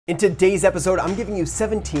In today's episode, I'm giving you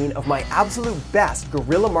 17 of my absolute best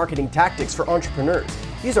guerrilla marketing tactics for entrepreneurs.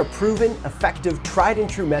 These are proven, effective, tried and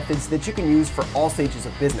true methods that you can use for all stages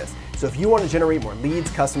of business. So if you want to generate more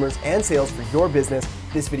leads, customers, and sales for your business,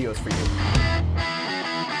 this video is for you.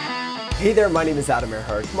 Hey there, my name is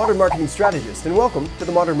Erhart, Modern Marketing Strategist, and welcome to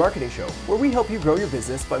the Modern Marketing Show, where we help you grow your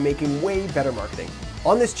business by making way better marketing.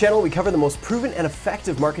 On this channel, we cover the most proven and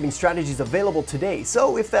effective marketing strategies available today,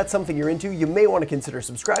 so if that's something you're into, you may want to consider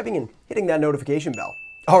subscribing and hitting that notification bell.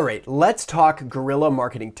 All right, let's talk guerrilla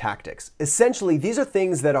marketing tactics. Essentially, these are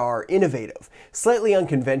things that are innovative, slightly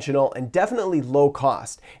unconventional, and definitely low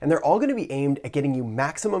cost, and they're all going to be aimed at getting you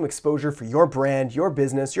maximum exposure for your brand, your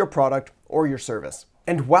business, your product, or your service.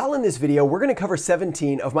 And while in this video, we're going to cover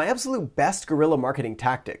 17 of my absolute best guerrilla marketing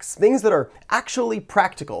tactics, things that are actually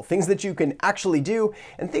practical, things that you can actually do,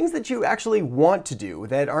 and things that you actually want to do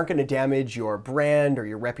that aren't going to damage your brand or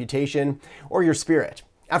your reputation or your spirit.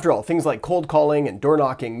 After all, things like cold calling and door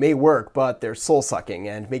knocking may work, but they're soul-sucking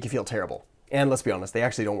and make you feel terrible. And let's be honest, they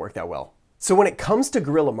actually don't work that well. So when it comes to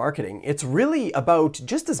guerrilla marketing, it's really about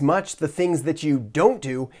just as much the things that you don't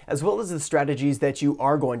do as well as the strategies that you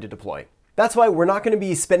are going to deploy. That's why we're not going to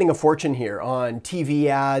be spending a fortune here on TV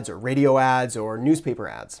ads or radio ads or newspaper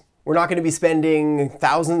ads. We're not going to be spending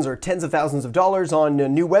thousands or tens of thousands of dollars on a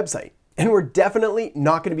new website. And we're definitely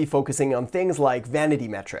not going to be focusing on things like vanity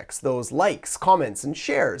metrics, those likes, comments, and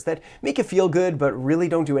shares that make you feel good but really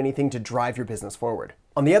don't do anything to drive your business forward.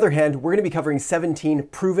 On the other hand, we're going to be covering 17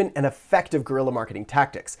 proven and effective guerrilla marketing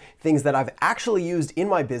tactics, things that I've actually used in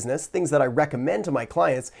my business, things that I recommend to my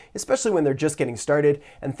clients, especially when they're just getting started,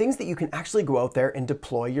 and things that you can actually go out there and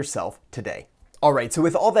deploy yourself today. All right, so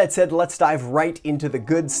with all that said, let's dive right into the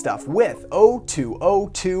good stuff with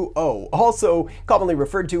O2O2O, also commonly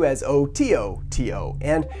referred to as OTO2O.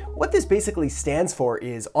 And what this basically stands for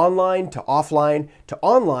is online to offline to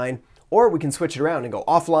online, or we can switch it around and go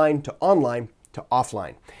offline to online to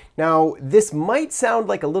offline. Now, this might sound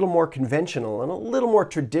like a little more conventional and a little more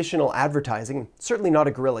traditional advertising, certainly not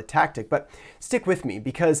a guerrilla tactic, but stick with me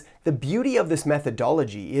because the beauty of this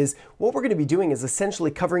methodology is what we're going to be doing is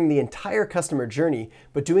essentially covering the entire customer journey,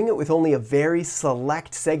 but doing it with only a very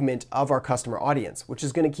select segment of our customer audience, which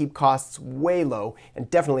is going to keep costs way low and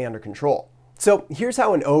definitely under control. So here's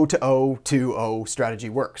how an O2O2O strategy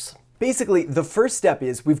works. Basically, the first step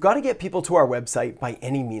is we've got to get people to our website by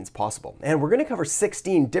any means possible. And we're going to cover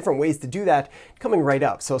 16 different ways to do that coming right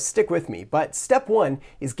up, so stick with me. But step one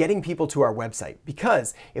is getting people to our website,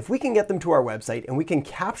 because if we can get them to our website and we can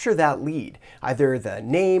capture that lead, either the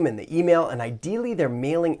name and the email and ideally their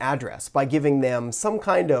mailing address by giving them some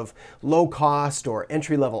kind of low cost or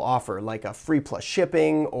entry-level offer like a free plus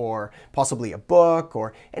shipping or possibly a book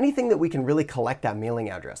or anything that we can really collect that mailing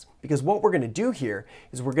address. Because what we're going to do here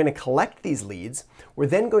is we're going to collect these leads, we're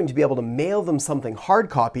then going to be able to mail them something hard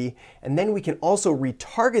copy, and then we can also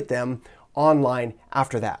retarget them online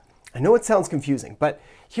after that. I know it sounds confusing, but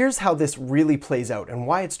here's how this really plays out and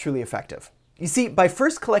why it's truly effective. You see, by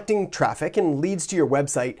first collecting traffic and leads to your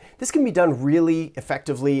website, this can be done really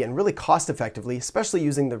effectively and really cost effectively, especially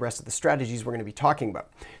using the rest of the strategies we're going to be talking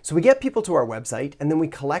about. So we get people to our website and then we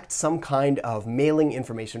collect some kind of mailing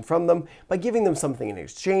information from them by giving them something in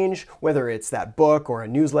exchange, whether it's that book or a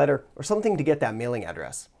newsletter or something to get that mailing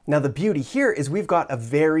address. Now the beauty here is we've got a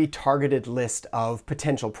very targeted list of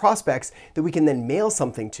potential prospects that we can then mail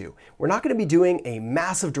something to. We're not going to be doing a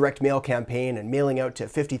massive direct mail campaign and mailing out to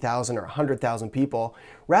 50,000 or 100,000 people.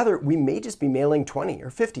 Rather, we may just be mailing 20 or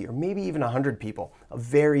 50 or maybe even 100 people, of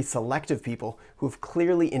very selective people who have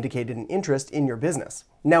clearly indicated an interest in your business.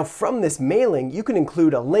 Now from this mailing, you can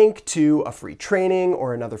include a link to a free training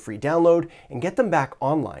or another free download and get them back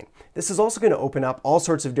online. This is also going to open up all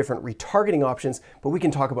sorts of different retargeting options, but we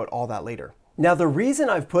can talk about all that later. Now the reason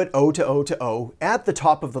I've put O2O2O at the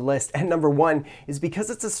top of the list and number one is because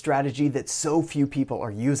it's a strategy that so few people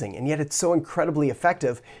are using, and yet it's so incredibly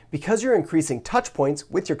effective because you're increasing touch points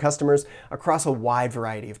with your customers across a wide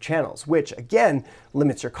variety of channels, which again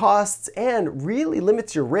limits your costs and really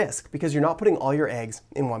limits your risk because you're not putting all your eggs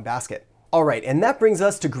in one basket. All right, and that brings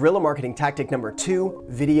us to guerrilla marketing tactic number 2,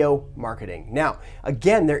 video marketing. Now,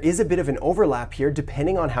 again, there is a bit of an overlap here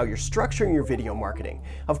depending on how you're structuring your video marketing.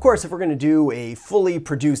 Of course, if we're going to do a fully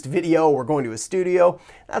produced video, we're going to a studio,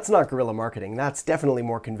 that's not guerrilla marketing. That's definitely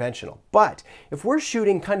more conventional. But if we're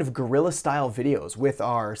shooting kind of guerrilla style videos with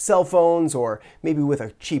our cell phones or maybe with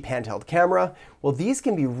a cheap handheld camera, well, these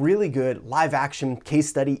can be really good live action case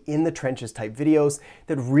study in the trenches type videos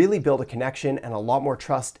that really build a connection and a lot more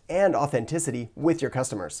trust and authenticity with your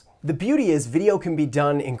customers. The beauty is video can be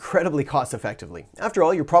done incredibly cost effectively. After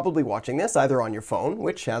all, you're probably watching this either on your phone,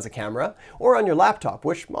 which has a camera, or on your laptop,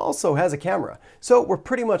 which also has a camera. So we're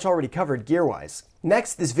pretty much already covered gear-wise.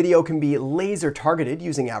 Next, this video can be laser targeted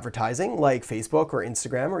using advertising like Facebook or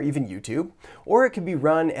Instagram or even YouTube, or it can be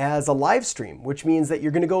run as a live stream, which means that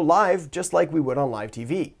you're going to go live just like we would on live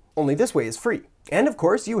TV. Only this way is free. And of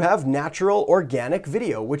course, you have natural, organic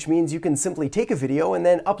video, which means you can simply take a video and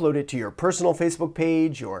then upload it to your personal Facebook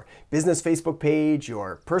page, your business Facebook page,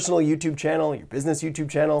 your personal YouTube channel, your business YouTube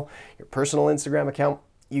channel, your personal Instagram account.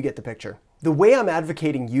 You get the picture. The way I'm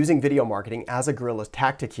advocating using video marketing as a guerrilla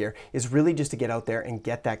tactic here is really just to get out there and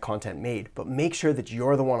get that content made, but make sure that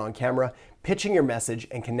you're the one on camera, pitching your message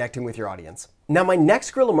and connecting with your audience. Now, my next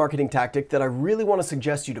guerrilla marketing tactic that I really want to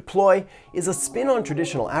suggest you deploy is a spin on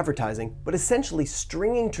traditional advertising, but essentially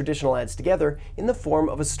stringing traditional ads together in the form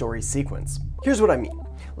of a story sequence. Here's what I mean.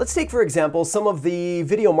 Let's take, for example, some of the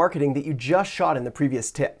video marketing that you just shot in the previous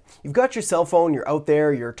tip. You've got your cell phone, you're out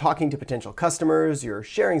there, you're talking to potential customers, you're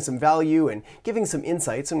sharing some value and giving some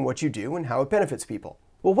insights on what you do and how it benefits people.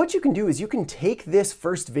 Well, what you can do is you can take this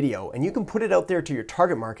first video and you can put it out there to your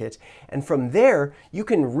target market, and from there you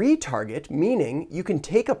can retarget, meaning you can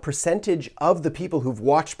take a percentage of the people who've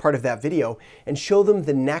watched part of that video and show them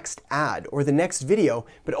the next ad or the next video,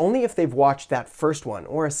 but only if they've watched that first one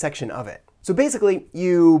or a section of it. So basically,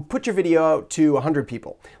 you put your video out to 100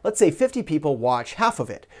 people. Let's say 50 people watch half of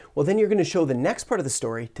it. Well, then you're going to show the next part of the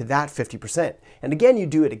story to that 50%. And again, you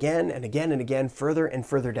do it again and again and again, further and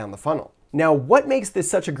further down the funnel. Now, what makes this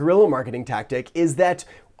such a guerrilla marketing tactic is that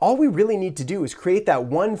all we really need to do is create that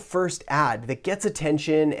one first ad that gets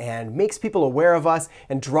attention and makes people aware of us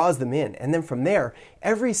and draws them in. And then from there,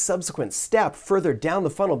 every subsequent step further down the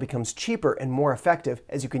funnel becomes cheaper and more effective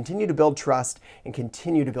as you continue to build trust and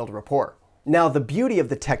continue to build rapport. Now, the beauty of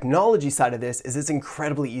the technology side of this is it's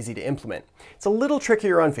incredibly easy to implement. It's a little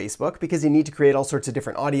trickier on Facebook because you need to create all sorts of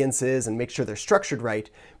different audiences and make sure they're structured right.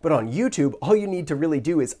 But on YouTube, all you need to really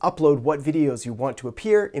do is upload what videos you want to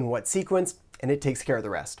appear in what sequence, and it takes care of the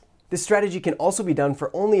rest. This strategy can also be done for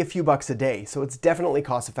only a few bucks a day, so it's definitely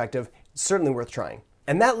cost effective, certainly worth trying.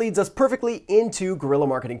 And that leads us perfectly into guerrilla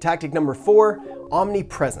marketing tactic number 4,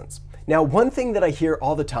 omnipresence. Now, one thing that I hear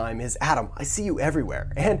all the time is, Adam, I see you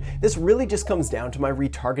everywhere. And this really just comes down to my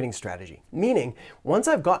retargeting strategy. Meaning, once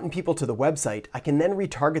I've gotten people to the website, I can then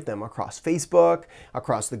retarget them across Facebook,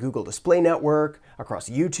 across the Google Display Network, across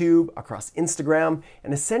YouTube, across Instagram,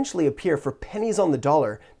 and essentially appear for pennies on the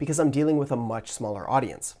dollar because I'm dealing with a much smaller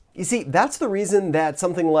audience. You see, that's the reason that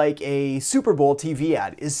something like a Super Bowl TV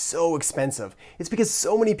ad is so expensive. It's because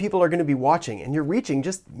so many people are going to be watching and you're reaching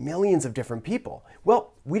just millions of different people.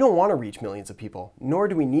 Well, we don't want to reach millions of people, nor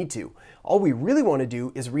do we need to. All we really want to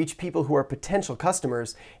do is reach people who are potential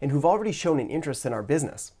customers and who've already shown an interest in our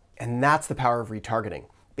business. And that's the power of retargeting.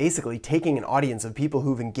 Basically, taking an audience of people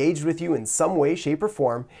who've engaged with you in some way, shape, or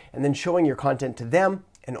form, and then showing your content to them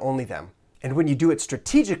and only them. And when you do it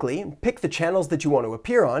strategically, pick the channels that you want to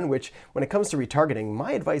appear on, which when it comes to retargeting,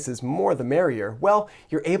 my advice is more the merrier, well,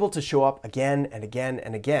 you're able to show up again and again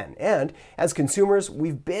and again. And as consumers,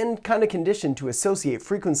 we've been kind of conditioned to associate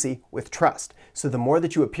frequency with trust. So the more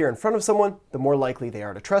that you appear in front of someone, the more likely they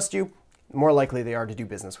are to trust you, the more likely they are to do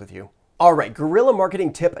business with you. All right, guerrilla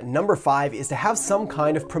marketing tip number 5 is to have some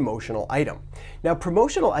kind of promotional item. Now,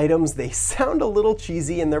 promotional items, they sound a little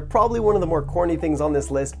cheesy and they're probably one of the more corny things on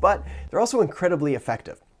this list, but they're also incredibly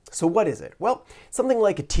effective. So what is it? Well, something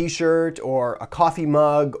like a t-shirt or a coffee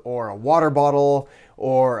mug or a water bottle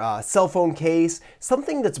or a cell phone case,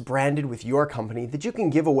 something that's branded with your company that you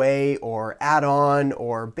can give away or add on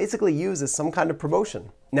or basically use as some kind of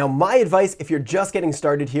promotion. Now, my advice if you're just getting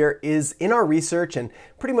started here is in our research and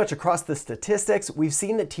pretty much across the statistics, we've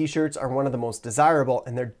seen that t-shirts are one of the most desirable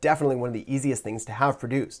and they're definitely one of the easiest things to have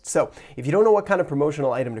produced. So if you don't know what kind of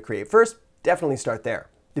promotional item to create first, definitely start there.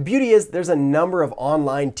 The beauty is there's a number of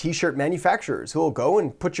online t-shirt manufacturers who will go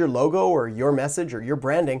and put your logo or your message or your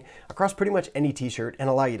branding across pretty much any t-shirt and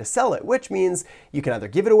allow you to sell it, which means you can either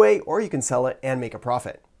give it away or you can sell it and make a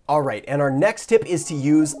profit. All right, and our next tip is to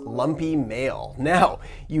use lumpy mail. Now,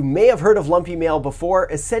 you may have heard of lumpy mail before.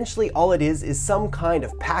 Essentially, all it is some kind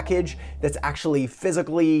of package that's actually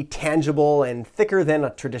physically tangible and thicker than a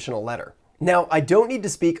traditional letter. Now, I don't need to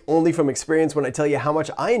speak only from experience when I tell you how much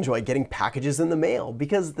I enjoy getting packages in the mail,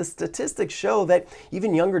 because the statistics show that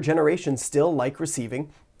even younger generations still like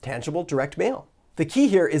receiving tangible direct mail. The key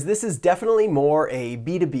here is this is definitely more a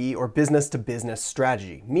B2B or business to business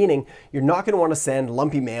strategy, meaning you're not going to want to send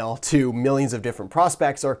lumpy mail to millions of different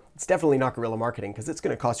prospects, or it's definitely not guerrilla marketing because it's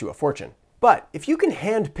going to cost you a fortune. But if you can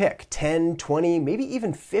handpick 10, 20, maybe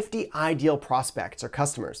even 50 ideal prospects or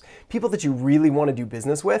customers, people that you really want to do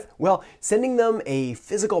business with, well, sending them a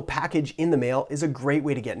physical package in the mail is a great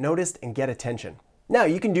way to get noticed and get attention. Now,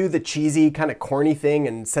 you can do the cheesy, kind of corny thing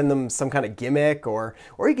and send them some kind of gimmick, or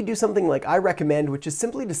you can do something like I recommend, which is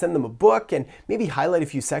simply to send them a book and maybe highlight a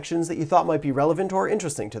few sections that you thought might be relevant or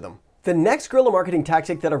interesting to them. The next guerrilla marketing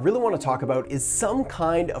tactic that I really want to talk about is some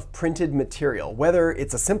kind of printed material, whether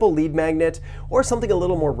it's a simple lead magnet or something a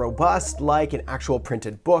little more robust like an actual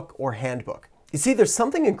printed book or handbook. You see, there's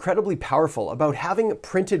something incredibly powerful about having a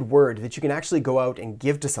printed word that you can actually go out and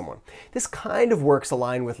give to someone. This kind of works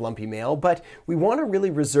aligned with lumpy mail, but we want to really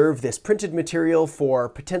reserve this printed material for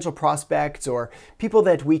potential prospects or people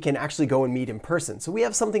that we can actually go and meet in person, so we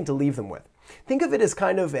have something to leave them with. Think of it as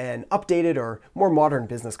kind of an updated or more modern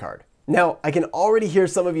business card. Now, I can already hear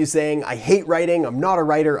some of you saying, I hate writing, I'm not a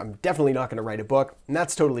writer, I'm definitely not going to write a book, and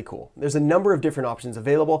that's totally cool. There's a number of different options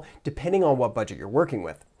available depending on what budget you're working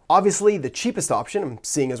with. Obviously, the cheapest option, I'm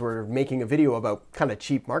seeing as we're making a video about kind of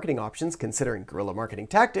cheap marketing options considering guerrilla marketing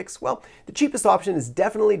tactics, well, the cheapest option is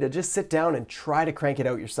definitely to just sit down and try to crank it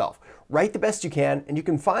out yourself. Write the best you can, and you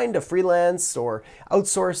can find a freelance or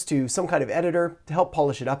outsource to some kind of editor to help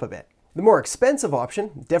polish it up a bit. The more expensive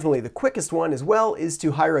option, definitely the quickest one as well, is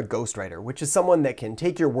to hire a ghostwriter, which is someone that can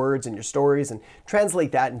take your words and your stories and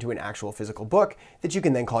translate that into an actual physical book that you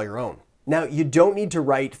can then call your own. Now, you don't need to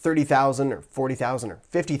write 30,000 or 40,000 or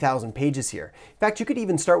 50,000 pages here. In fact, you could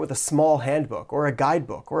even start with a small handbook or a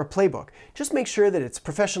guidebook or a playbook. Just make sure that it's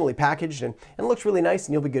professionally packaged and looks really nice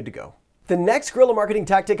and you'll be good to go. The next guerrilla marketing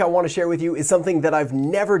tactic I want to share with you is something that I've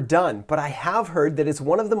never done, but I have heard that it's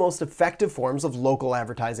one of the most effective forms of local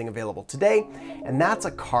advertising available today, and that's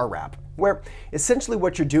a car wrap, where essentially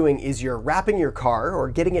what you're doing is you're wrapping your car or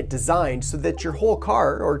getting it designed so that your whole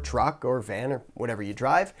car or truck or van or whatever you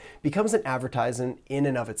drive becomes an advertisement in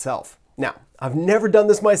and of itself. Now, I've never done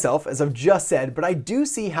this myself, as I've just said, but I do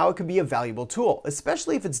see how it could be a valuable tool,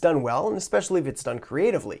 especially if it's done well and especially if it's done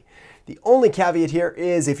creatively. The only caveat here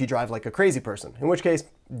is if you drive like a crazy person, in which case,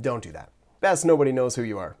 don't do that. Best nobody knows who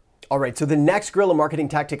you are. All right, so the next guerrilla marketing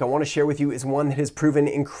tactic I want to share with you is one that has proven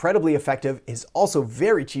incredibly effective, is also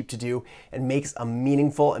very cheap to do, and makes a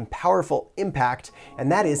meaningful and powerful impact, and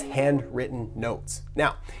that is handwritten notes.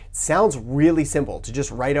 Now, it sounds really simple to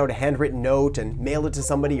just write out a handwritten note and mail it to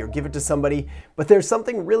somebody or give it to somebody, but there's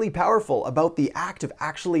something really powerful about the act of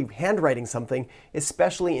actually handwriting something,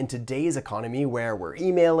 especially in today's economy where we're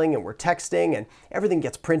emailing and we're texting and everything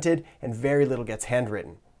gets printed and very little gets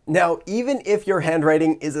handwritten. Now, even if your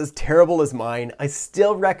handwriting is as terrible as mine, I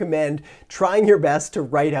still recommend trying your best to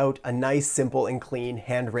write out a nice, simple, and clean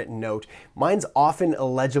handwritten note. Mine's often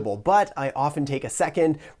illegible, but I often take a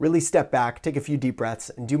second, really step back, take a few deep breaths,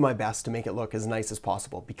 and do my best to make it look as nice as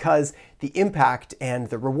possible, because the impact and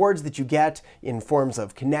the rewards that you get in forms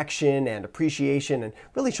of connection and appreciation and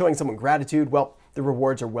really showing someone gratitude, well, the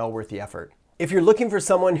rewards are well worth the effort. If you're looking for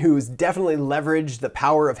someone who's definitely leveraged the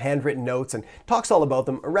power of handwritten notes and talks all about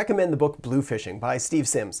them, I recommend the book Blue Fishing by Steve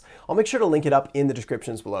Sims. I'll make sure to link it up in the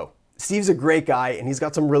descriptions below. Steve's a great guy and he's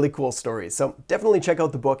got some really cool stories, so definitely check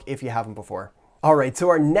out the book if you haven't before. All right, so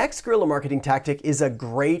our next guerrilla marketing tactic is a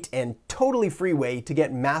great and totally free way to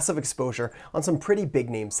get massive exposure on some pretty big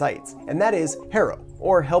name sites, and that is HARO,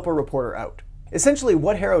 or Help a Reporter Out. Essentially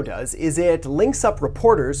what HARO does is it links up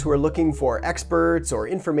reporters who are looking for experts or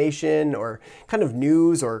information or kind of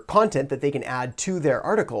news or content that they can add to their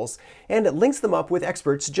articles, and it links them up with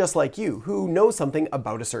experts just like you who know something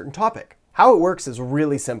about a certain topic. How it works is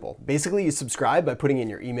really simple. Basically, you subscribe by putting in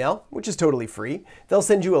your email, which is totally free. They'll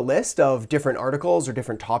send you a list of different articles or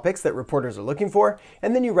different topics that reporters are looking for,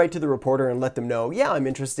 and then you write to the reporter and let them know, yeah, I'm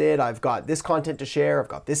interested, I've got this content to share, I've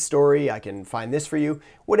got this story, I can find this for you,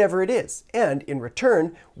 whatever it is. And in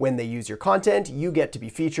return, when they use your content, you get to be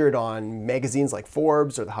featured on magazines like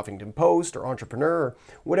Forbes or the Huffington Post or Entrepreneur or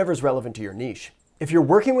whatever's relevant to your niche. If you're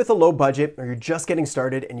working with a low budget or you're just getting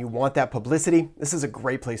started and you want that publicity, this is a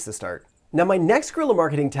great place to start. Now, my next guerrilla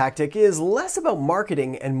marketing tactic is less about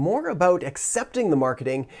marketing and more about accepting the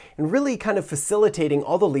marketing and really kind of facilitating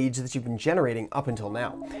all the leads that you've been generating up until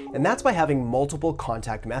now. And that's by having multiple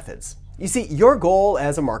contact methods. You see, your goal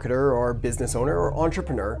as a marketer or business owner or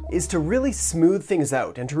entrepreneur is to really smooth things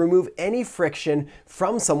out and to remove any friction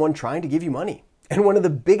from someone trying to give you money. And one of the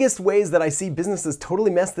biggest ways that I see businesses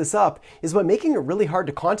totally mess this up is by making it really hard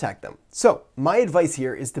to contact them. So my advice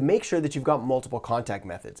here is to make sure that you've got multiple contact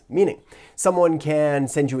methods, meaning someone can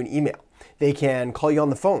send you an email, they can call you on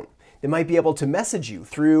the phone, they might be able to message you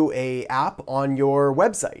through an app on your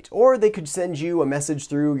website, or they could send you a message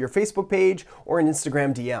through your Facebook page or an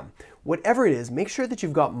Instagram DM. Whatever it is, make sure that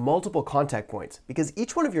you've got multiple contact points because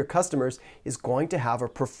each one of your customers is going to have a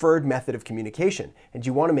preferred method of communication, and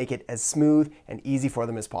you want to make it as smooth and easy for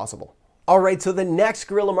them as possible. All right, so the next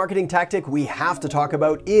guerrilla marketing tactic we have to talk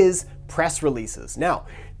about is press releases. Now,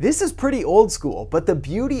 this is pretty old school, but the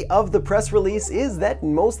beauty of the press release is that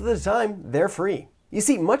most of the time they're free. You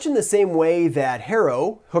see, much in the same way that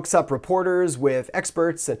Harrow hooks up reporters with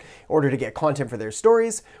experts in order to get content for their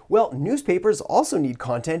stories, well, newspapers also need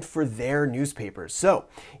content for their newspapers. So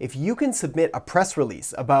if you can submit a press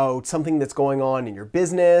release about something that's going on in your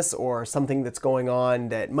business or something that's going on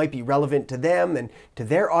that might be relevant to them and to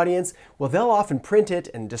their audience, well, they'll often print it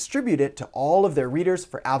and distribute it to all of their readers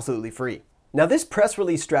for absolutely free. Now, this press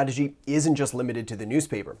release strategy isn't just limited to the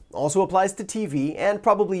newspaper. It also applies to TV and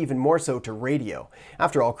probably even more so to radio.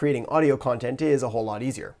 After all, creating audio content is a whole lot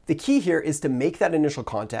easier. The key here is to make that initial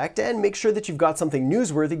contact and make sure that you've got something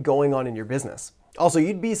newsworthy going on in your business. Also,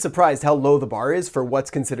 you'd be surprised how low the bar is for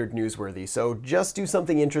what's considered newsworthy, so just do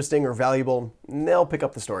something interesting or valuable, and they'll pick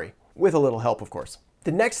up the story. With a little help, of course.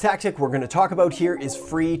 The next tactic we're going to talk about here is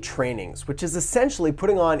free trainings, which is essentially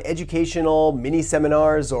putting on educational mini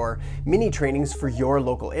seminars or mini trainings for your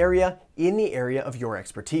local area in the area of your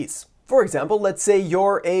expertise. For example, let's say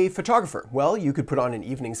you're a photographer. Well, you could put on an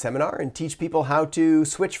evening seminar and teach people how to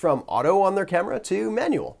switch from auto on their camera to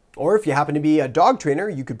manual. Or if you happen to be a dog trainer,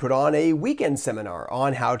 you could put on a weekend seminar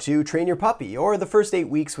on how to train your puppy or the first 8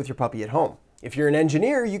 weeks with your puppy at home. If you're an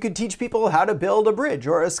engineer, you could teach people how to build a bridge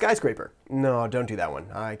or a skyscraper. No, don't do that one.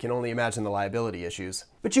 I can only imagine the liability issues.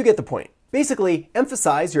 But you get the point. Basically,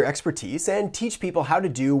 emphasize your expertise and teach people how to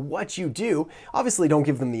do what you do. Obviously, don't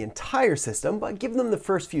give them the entire system, but give them the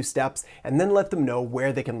first few steps and then let them know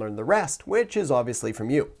where they can learn the rest, which is obviously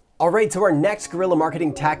from you. All right, so our next guerrilla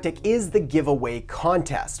marketing tactic is the giveaway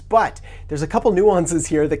contest. But there's a couple nuances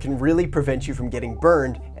here that can really prevent you from getting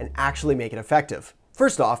burned and actually make it effective.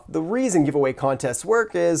 First off, the reason giveaway contests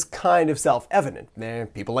work is kind of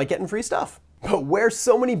self-evident. People like getting free stuff. But where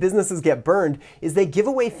so many businesses get burned is they give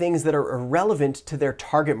away things that are irrelevant to their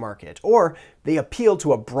target market, or they appeal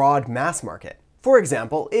to a broad mass market. For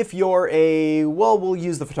example, if you're we'll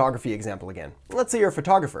use the photography example again. Let's say you're a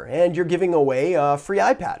photographer and you're giving away a free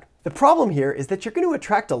iPad. The problem here is that you're going to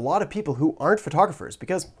attract a lot of people who aren't photographers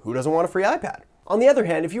because who doesn't want a free iPad? On the other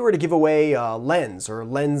hand, if you were to give away a lens or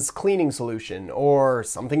lens cleaning solution or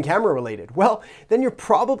something camera related, well, then you're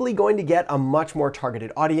probably going to get a much more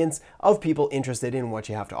targeted audience of people interested in what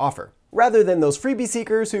you have to offer, rather than those freebie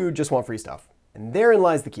seekers who just want free stuff. And therein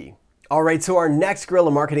lies the key. All right, so our next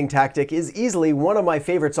guerrilla marketing tactic is easily one of my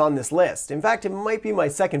favorites on this list. In fact, it might be my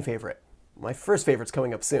second favorite. My first favorite's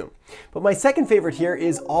coming up soon. But my second favorite here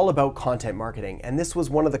is all about content marketing, and this was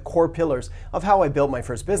one of the core pillars of how I built my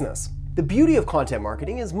first business. The beauty of content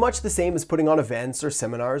marketing is much the same as putting on events or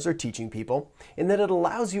seminars or teaching people, in that it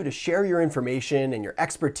allows you to share your information and your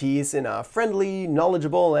expertise in a friendly,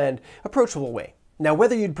 knowledgeable, and approachable way. Now,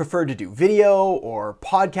 whether you'd prefer to do video or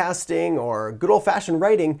podcasting or good old-fashioned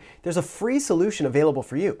writing, there's a free solution available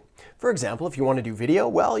for you. For example, if you want to do video,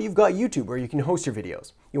 well, you've got YouTube where you can host your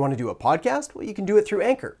videos. You want to do a podcast? Well, you can do it through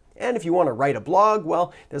Anchor. And if you want to write a blog,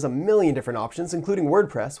 well, there's a million different options, including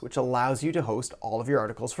WordPress, which allows you to host all of your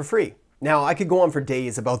articles for free. Now, I could go on for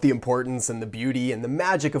days about the importance and the beauty and the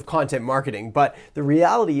magic of content marketing, but the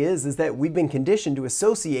reality is that we've been conditioned to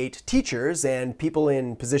associate teachers and people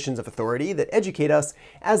in positions of authority that educate us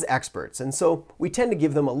as experts, and so we tend to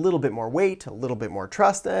give them a little bit more weight, a little bit more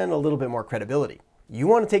trust, and a little bit more credibility. You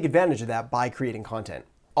want to take advantage of that by creating content.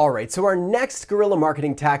 Alright, so our next guerrilla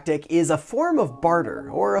marketing tactic is a form of barter,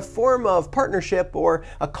 or a form of partnership, or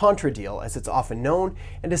a contra deal as it's often known,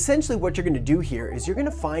 and essentially what you're going to do here is you're going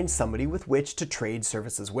to find somebody with which to trade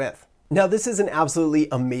services with. Now, this is an absolutely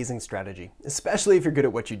amazing strategy, especially if you're good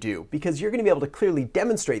at what you do, because you're going to be able to clearly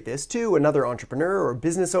demonstrate this to another entrepreneur or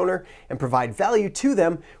business owner and provide value to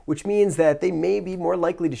them, which means that they may be more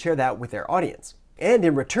likely to share that with their audience. And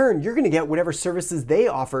in return, you're going to get whatever services they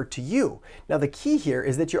offer to you. Now, the key here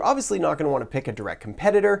is that you're obviously not going to want to pick a direct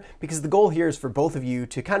competitor, because the goal here is for both of you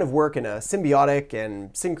to kind of work in a symbiotic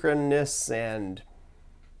and synchronous and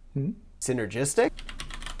synergistic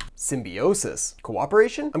symbiosis.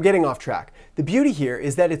 Cooperation? I'm getting off track. The beauty here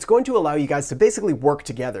is that it's going to allow you guys to basically work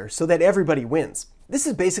together so that everybody wins. This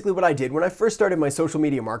is basically what I did when I first started my social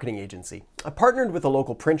media marketing agency. I partnered with a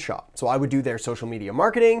local print shop, so I would do their social media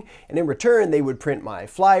marketing, and in return they would print my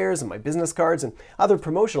flyers and my business cards and other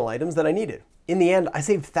promotional items that I needed. In the end, I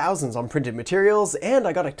saved thousands on printed materials, and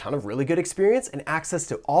I got a ton of really good experience and access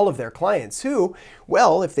to all of their clients who,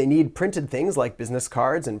 well, if they need printed things like business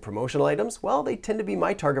cards and promotional items, well, they tend to be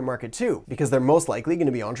my target market too, because they're most likely going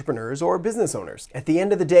to be entrepreneurs or business owners. At the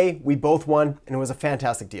end of the day, we both won, and it was a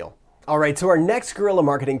fantastic deal. All right, so our next guerrilla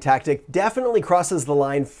marketing tactic definitely crosses the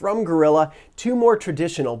line from guerrilla to more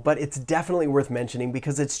traditional, but it's definitely worth mentioning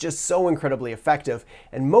because it's just so incredibly effective,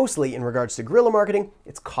 and mostly in regards to guerrilla marketing,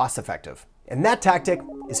 it's cost effective. And that tactic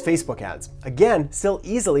is Facebook ads. Again, still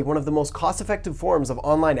easily one of the most cost-effective forms of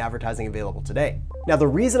online advertising available today. Now, the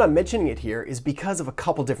reason I'm mentioning it here is because of a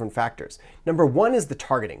couple different factors. Number one is the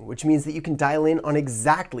targeting, which means that you can dial in on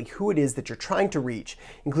exactly who it is that you're trying to reach,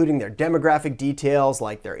 including their demographic details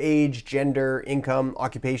like their age, gender, income,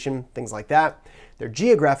 occupation, things like that. Their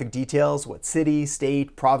geographic details, what city,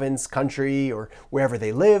 state, province, country, or wherever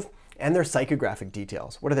they live. And their psychographic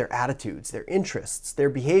details. What are their attitudes, their interests, their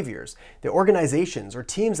behaviors, their organizations or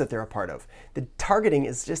teams that they're a part of. The targeting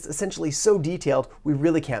is just essentially so detailed, we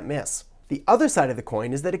really can't miss. The other side of the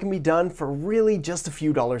coin is that it can be done for really just a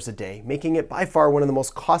few dollars a day, making it by far one of the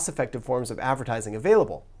most cost-effective forms of advertising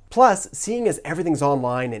available. Plus, seeing as everything's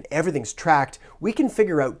online and everything's tracked, we can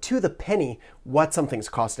figure out to the penny what something's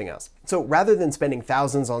costing us. So rather than spending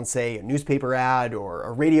thousands on, say, a newspaper ad or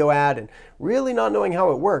a radio ad and really not knowing how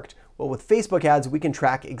it worked, well, with Facebook ads, we can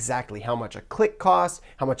track exactly how much a click costs,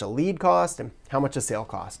 how much a lead cost, and how much a sale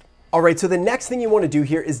cost. All right, so the next thing you want to do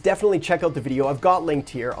here is definitely check out the video I've got linked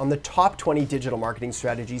here on the top 20 digital marketing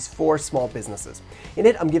strategies for small businesses. In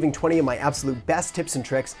it, I'm giving 20 of my absolute best tips and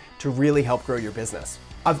tricks to really help grow your business.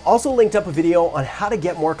 I've also linked up a video on how to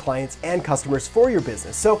get more clients and customers for your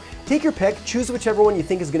business. So take your pick, choose whichever one you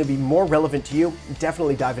think is going to be more relevant to you, and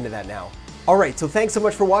definitely dive into that now. All right, so thanks so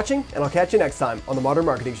much for watching, and I'll catch you next time on The Modern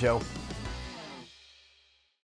Marketing Show.